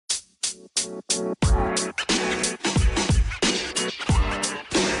Hey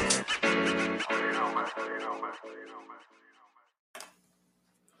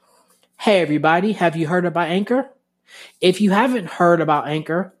everybody, have you heard about Anchor? If you haven't heard about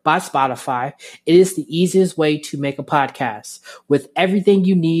Anchor by Spotify, it is the easiest way to make a podcast with everything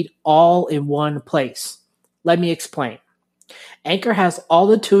you need all in one place. Let me explain. Anchor has all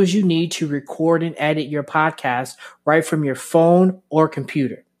the tools you need to record and edit your podcast right from your phone or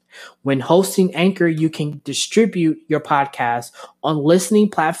computer. When hosting Anchor, you can distribute your podcast on listening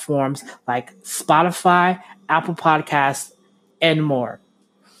platforms like Spotify, Apple Podcasts, and more.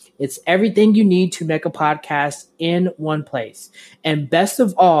 It's everything you need to make a podcast in one place. And best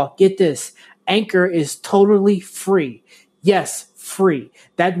of all, get this, Anchor is totally free. Yes, free.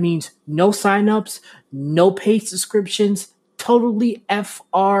 That means no signups, no paid subscriptions, totally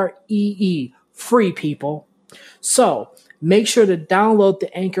Free, free people. So make sure to download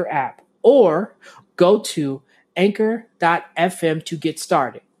the Anchor app or go to anchor.fm to get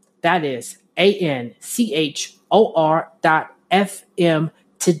started. That is ANCHOR.FM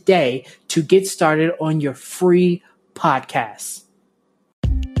today to get started on your free podcast.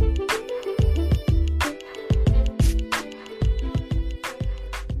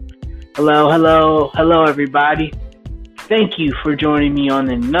 Hello, everybody. Thank you for joining me on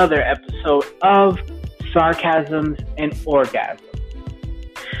another episode of Sarcasms and Orgasm.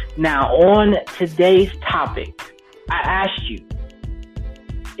 Now, on today's topic, I asked you,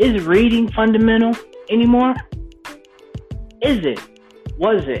 is reading fundamental anymore? Is it?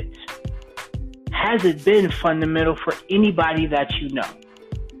 Was it? Has it been fundamental for anybody that you know?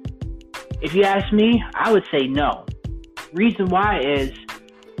 If you ask me, I would say no. Reason why is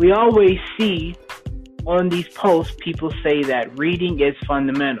we always see on these posts people say that reading is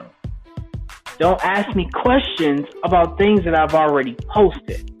fundamental. Don't ask me questions about things that I've already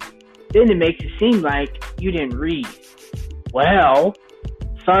posted. Then it makes it seem like you didn't read. Well,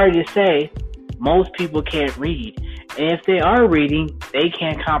 sorry to say, most people can't read. And if they are reading, they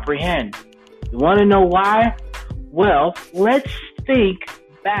can't comprehend. You want to know why? Well, let's think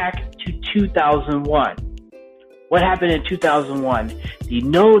back to 2001. What happened in 2001? The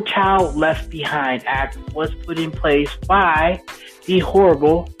No Child Left Behind Act was put in place by the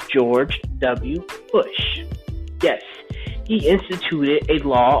horrible George W. Bush. Yes, he instituted a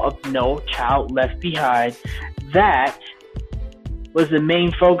law of No Child Left Behind that was the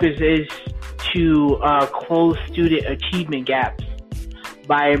main focus is to close student achievement gaps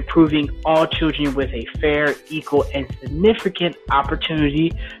by improving all children with a fair, equal, and significant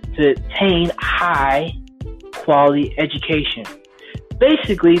opportunity to attain high quality education.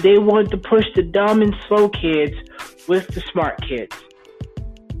 Basically, they want to push the dumb and slow kids with the smart kids.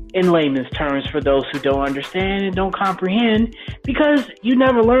 In layman's terms, for those who don't understand and don't comprehend, because you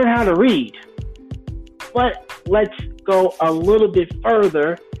never learn how to read. But let's go a little bit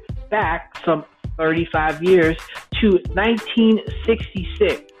further back, some 35 years, to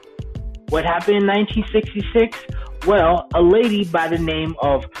 1966. What happened in 1966? Well, a lady by the name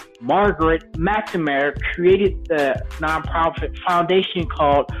of Margaret McNamara created the nonprofit foundation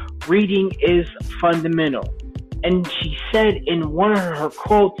called Reading is Fundamental. And she said in one of her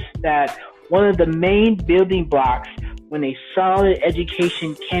quotes that one of the main building blocks when a solid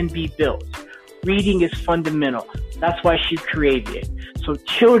education can be built, reading is fundamental. That's why she created it. So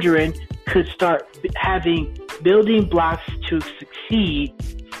children could start having building blocks to succeed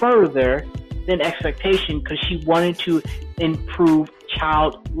further than expectation, because she wanted to improve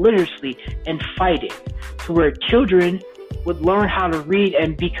child literacy and fight it to where children would learn how to read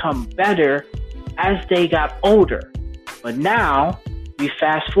and become better as they got older. But now we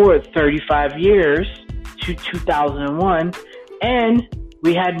fast forward 35 years to 2001 and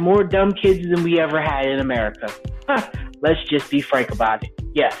we had more dumb kids than we ever had in America. Let's just be frank about it.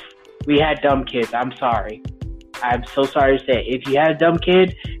 Yes, we had dumb kids. I'm sorry. I'm so sorry to say. If you had a dumb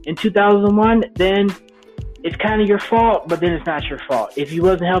kid in 2001, then it's kind of your fault, but then it's not your fault. If you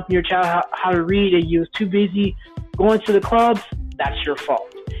wasn't helping your child how to read and you was too busy going to the clubs, that's your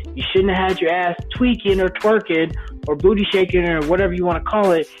fault. You shouldn't have had your ass tweaking or twerking or booty shaking or whatever you want to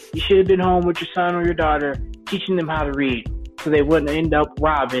call it. You should have been home with your son or your daughter teaching them how to read so they wouldn't end up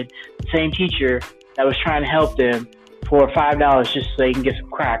robbing the same teacher that was trying to help them for $5 just so they can get some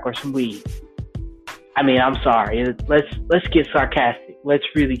crack or some weed. I mean, I'm sorry. Let's get sarcastic. Let's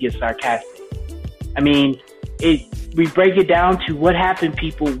really get sarcastic. I mean, we break it down to what happened,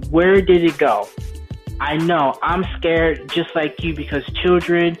 people. Where did it go? I know I'm scared just like you, because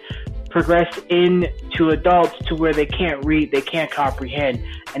children progress into adults to where they can't read, they can't comprehend.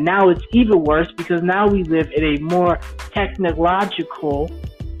 And now it's even worse because now we live in a more technological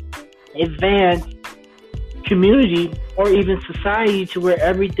advanced community or even society to where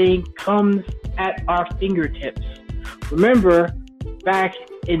everything comes at our fingertips. Remember, back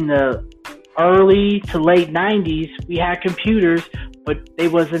in the early to late 90s, we had computers, but they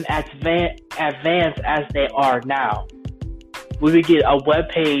wasn't as advanced as they are now. We would get a web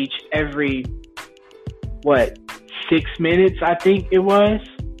page every, 6 minutes, I think it was.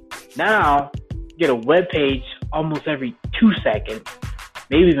 Now, you get a web page almost every 2 seconds.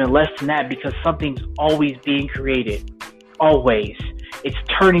 Maybe even less than that, because something's always being created. Always. It's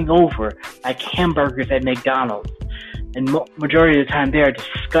turning over like hamburgers at McDonald's. And majority of the time, they are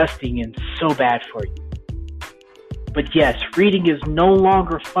disgusting and so bad for you. But yes, reading is no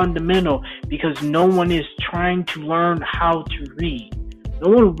longer fundamental because no one is trying to learn how to read. No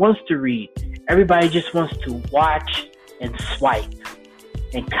one wants to read. Everybody just wants to watch and swipe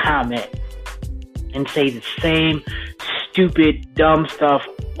and comment and say the same stupid, dumb stuff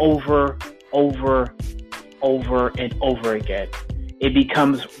over and over again. It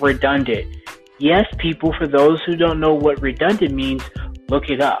becomes redundant. Yes, people, for those who don't know what redundant means, look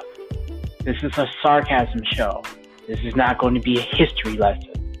it up. This is a sarcasm show. This is not going to be a history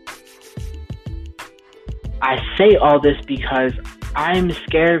lesson. I say all this because I'm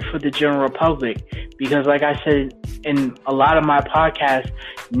scared for the general public. Because like I said in a lot of my podcasts,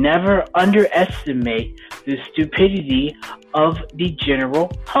 never underestimate the stupidity of the general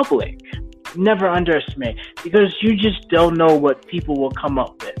public. Never underestimate. Because you just don't know what people will come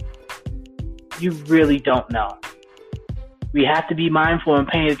up with. You really don't know. We have to be mindful and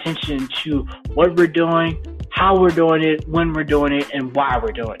paying attention to what we're doing, how we're doing it, when we're doing it, and why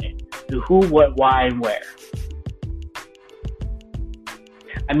we're doing it. The who, what, why, and where.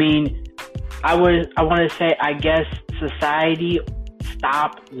 I mean, I want to say, I guess society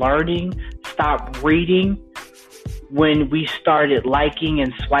stopped learning, stopped reading when we started liking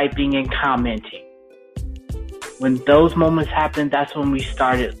and swiping and commenting. When those moments happened, that's when we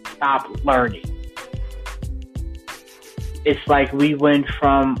stopped learning. It's like we went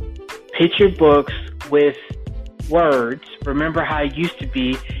from picture books with words. Remember how it used to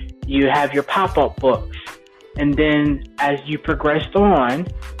be, you have your pop-up books. And then as you progressed on,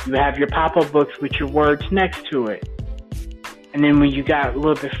 you have your pop-up books with your words next to it. And then when you got a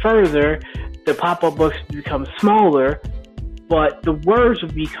little bit further, the pop-up books become smaller, but the words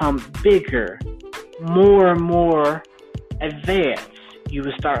would become bigger, more and more advanced. You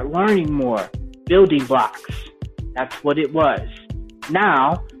would start learning more. Building blocks. That's what it was.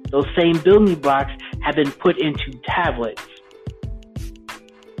 Now, those same building blocks have been put into tablets.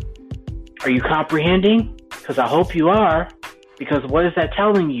 Are you comprehending? Because I hope you are. Because what is that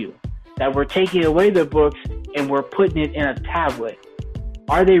telling you? That we're taking away the books and we're putting it in a tablet.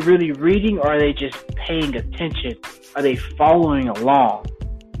 Are they really reading, or are they just paying attention? Are they following along?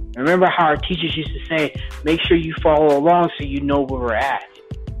 Remember how our teachers used to say, make sure you follow along so you know where we're at.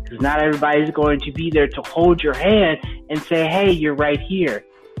 Because not everybody's going to be there to hold your hand and say, hey, you're right here.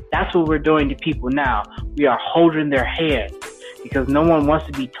 That's what we're doing to people now. We are holding their hand because no one wants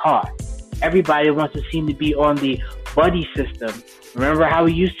to be taught. Everybody wants to seem to be on the buddy system. Remember how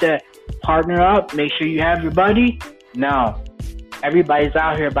we used to partner up, make sure you have your buddy? No. Everybody's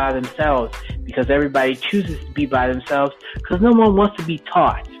out here by themselves because everybody chooses to be by themselves because no one wants to be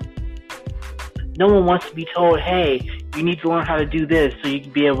taught. No one wants to be told, hey, you need to learn how to do this so you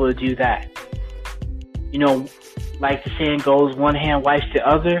can be able to do that. You know, like the saying goes, one hand wipes the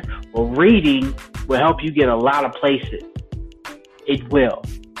other. Well, reading will help you get a lot of places. It will.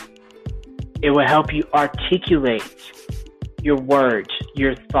 It will help you articulate your words,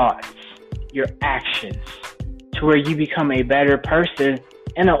 your thoughts, your actions to where you become a better person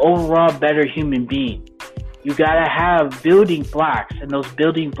and an overall better human being. You gotta have building blocks, and those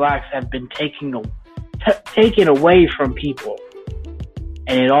building blocks have been taken away from people.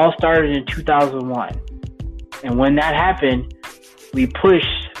 And it all started in 2001. And when that happened, we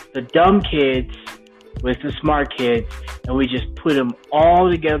pushed the dumb kids with the smart kids, and we just put them all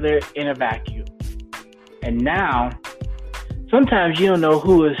together in a vacuum. And now, sometimes you don't know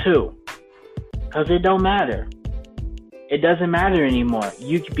who is who, because it don't matter. It doesn't matter anymore.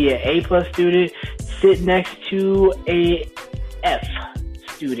 You could be an A+ student, sit next to a F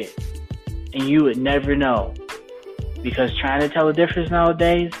student, and you would never know. Because trying to tell the difference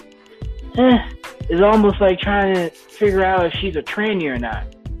nowadays, is almost like trying to figure out if she's a tranny or not.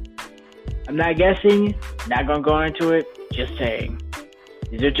 I'm not guessing, not gonna go into it, just saying.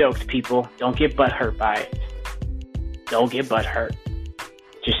 These are jokes, people. Don't get butthurt by it. Don't get butthurt.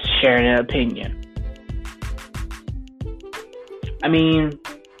 Just sharing an opinion. I mean,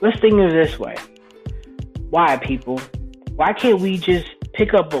 let's think of it this way. Why, people? Why can't we just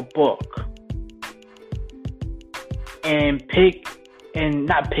pick up a book and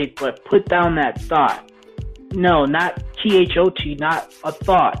put down that thought. No, not THOT, not a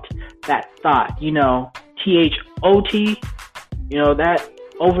thought. That thought, THOT, that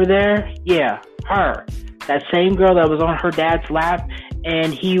over there, yeah, her. That same girl that was on her dad's lap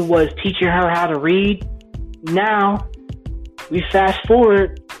and he was teaching her how to read. Now, we fast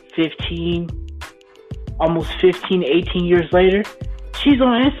forward 18 years later. She's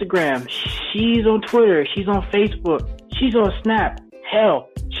on Instagram. She's on Twitter. She's on Facebook. She's on Snap. Hell,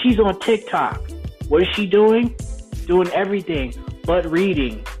 she's on TikTok. What is she doing? Doing everything but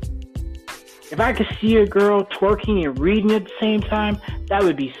reading. If I could see a girl twerking and reading at the same time, that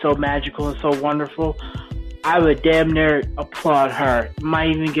would be so magical and so wonderful. I would damn near applaud her.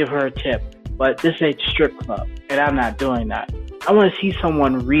 Might even give her a tip. But this ain't strip club, and I'm not doing that. I want to see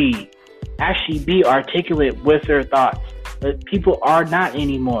someone read. Actually be articulate with their thoughts. But people are not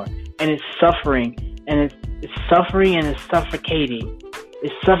anymore. And it's suffering. And it's suffering and it's suffocating.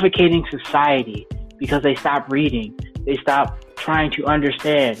 It's suffocating society because they stop reading. They stop trying to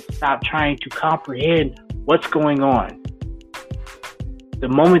understand. Stop trying to comprehend what's going on. The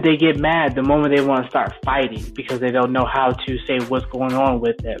moment they get mad, the moment they want to start fighting because they don't know how to say what's going on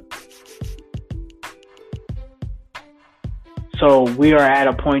with them. So we are at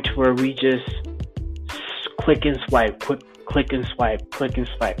a point where we just click and swipe, click and swipe,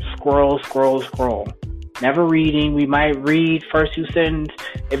 scroll. Never reading. We might read first 2 sentences.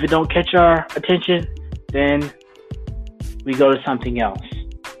 If it don't catch our attention, then we go to something else.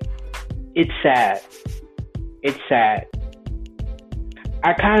 It's sad.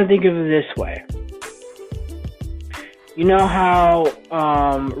 I kind of think of it this way. You know how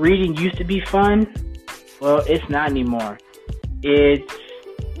reading used to be fun? Well, it's not anymore.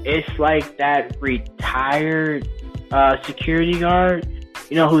 It's like that retired security guard,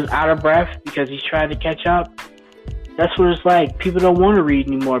 who's out of breath because he's trying to catch up. That's what it's like. People don't want to read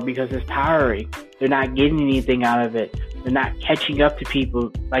anymore because it's tiring. They're not getting anything out of it. They're not catching up to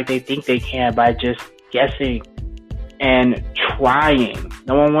people like they think they can by just guessing and trying.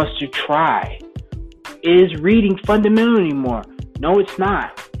 No one wants to try. Is reading fundamental anymore? No, it's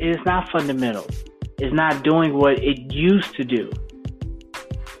not. It is not fundamental. It's not doing what it used to do.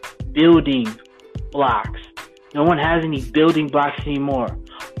 Building blocks. No one has any building blocks anymore.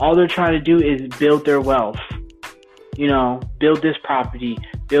 All they're trying to do is build their wealth. Build this property,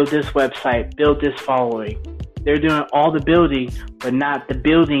 build this website, build this following. They're doing all the building, but not the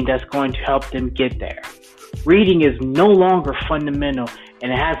building that's going to help them get there. Reading is no longer fundamental,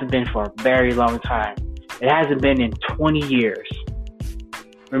 and it hasn't been for a very long time. It hasn't been in 20 years.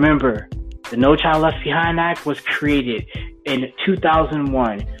 Remember, the No Child Left Behind Act was created in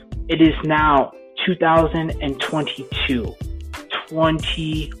 2001. It is now 2022.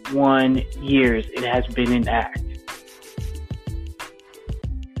 21 years it has been in act.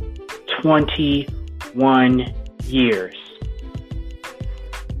 21 years.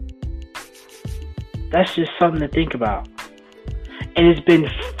 That's just something to think about. And it's been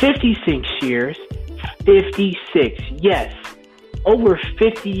 56 years. 56, yes. Over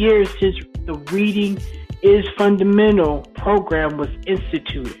 50 years since the Reading is Fundamental program was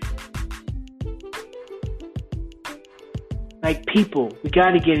instituted. Like, people, we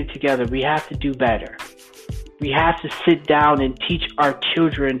got to get it together. We have to do better. We have to sit down and teach our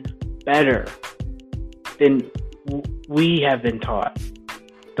children better than we have been taught.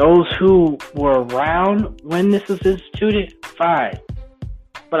 Those who were around when this was instituted, fine.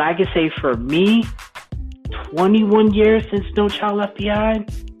 But I can say for me, 21 years since No Child Left Behind,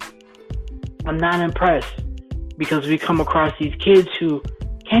 I'm not impressed. Because we come across these kids who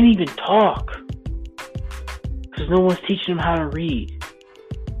can't even talk. Because no one's teaching them how to read.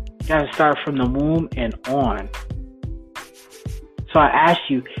 You gotta start from the womb and on. So I ask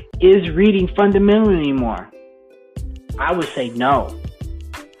you, is reading fundamental anymore? I would say no.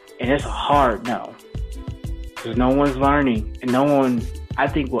 And it's a hard no. Because no one's learning. And no one, I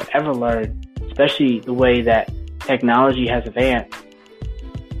think, will ever learn. Especially the way that technology has advanced.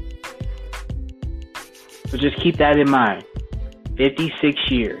 So just keep that in mind. 56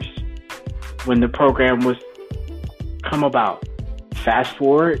 years when the program was come about. Fast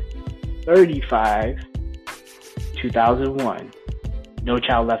forward 35, 2001. No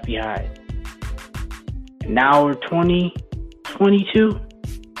Child Left Behind. And now we're 2022.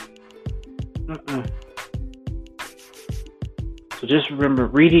 So just remember,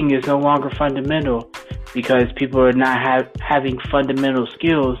 reading is no longer fundamental because people are not having fundamental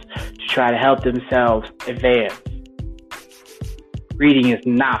skills to try to help themselves advance. Reading is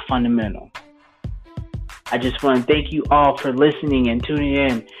not fundamental. I just want to thank you all for listening and tuning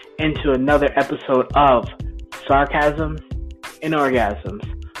in into another episode of Sarcasms and Orgasms.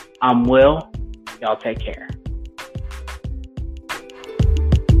 I'm Will. Y'all take care.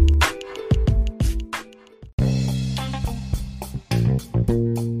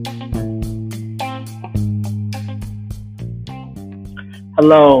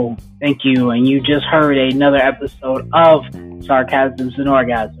 Hello, thank you, and you just heard another episode of Sarcasms and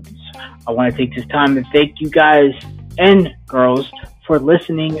Orgasms. I want to take this time to thank you guys and girls for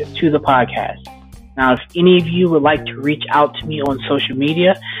listening to the podcast. Now, if any of you would like to reach out to me on social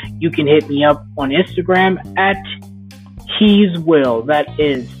media, you can hit me up on Instagram at HeesWill. That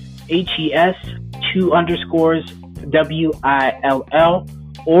is HES2_WILL.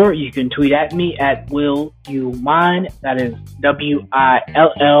 Or you can tweet at me at WillYouMind. That is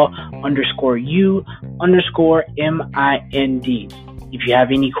WILL_U_MIND. If you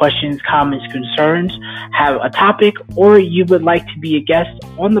have any questions, comments, concerns, have a topic, or you would like to be a guest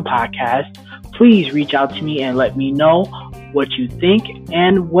on the podcast, please reach out to me and let me know what you think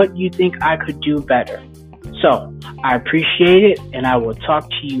and what you think I could do better. So, I appreciate it, and I will talk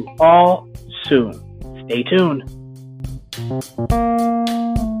to you all soon. Stay tuned.